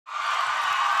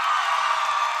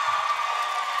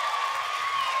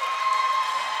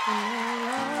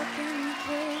walk in the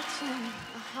kitchen,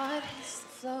 my heart hits the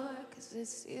floor, 'cause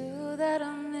it's you that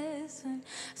I'm missing.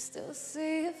 Still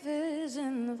see a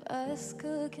vision of us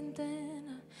cooking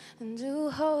dinner and you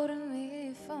holding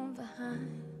me from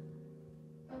behind.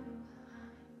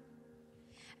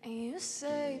 And you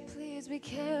say, please be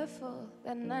careful,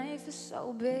 that knife is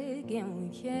so big and we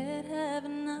can't have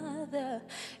another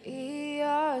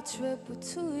ER trip. We're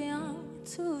too young,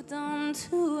 too dumb,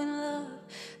 too in love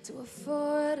to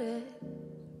afford it.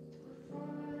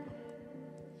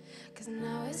 'Cause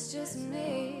now it's just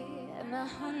me and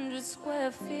 100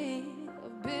 square feet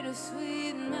of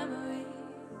bittersweet memories.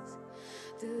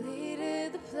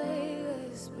 Deleted the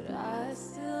playlist, but I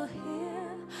still hear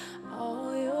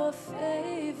all your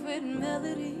favorite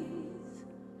melodies.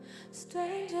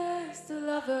 Strangers to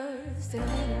lovers to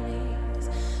enemies.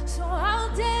 So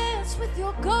I'll dance with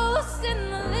your ghost in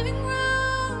the living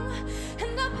room,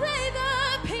 and I'll play the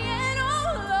piano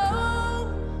low.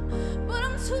 But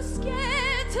I'm too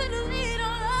scared to delete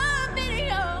all the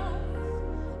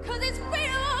videos, 'cause it's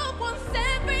real once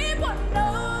everyone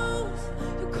knows.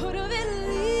 You could have at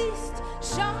least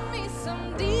shown me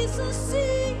some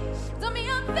decency. Done me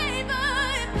a favor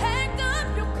and packed up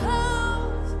your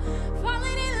clothes.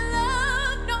 Falling in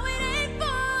love, no, it ain't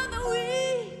for the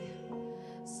weak.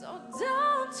 So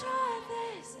don't try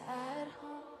this at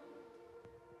home.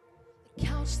 The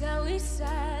couch that we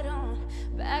sat on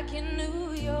back in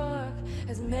New York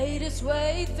has made its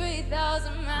way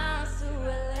 3,000 miles to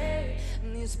LA.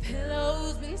 And these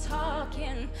pillows been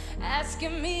talking,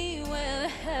 asking me where the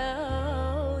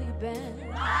hell you been.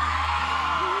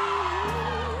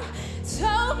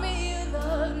 Told me you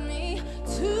loved me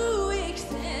 2 weeks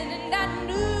in, and I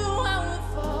knew I would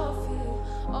fall for you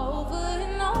over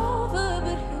and over.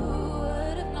 But who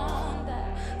would have known that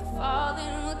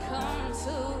falling would come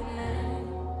to an end?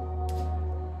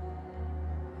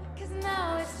 'Cause now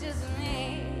it's just me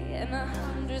and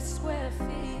 100 square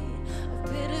feet of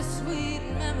bittersweet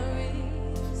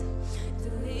memories.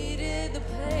 Deleted the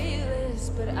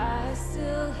playlist, but I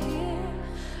still hear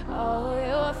all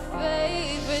your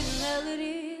favorite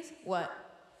melodies. What?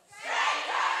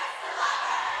 Strangers to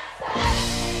lovers.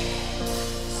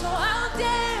 So I'll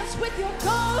dance with your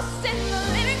ghost in the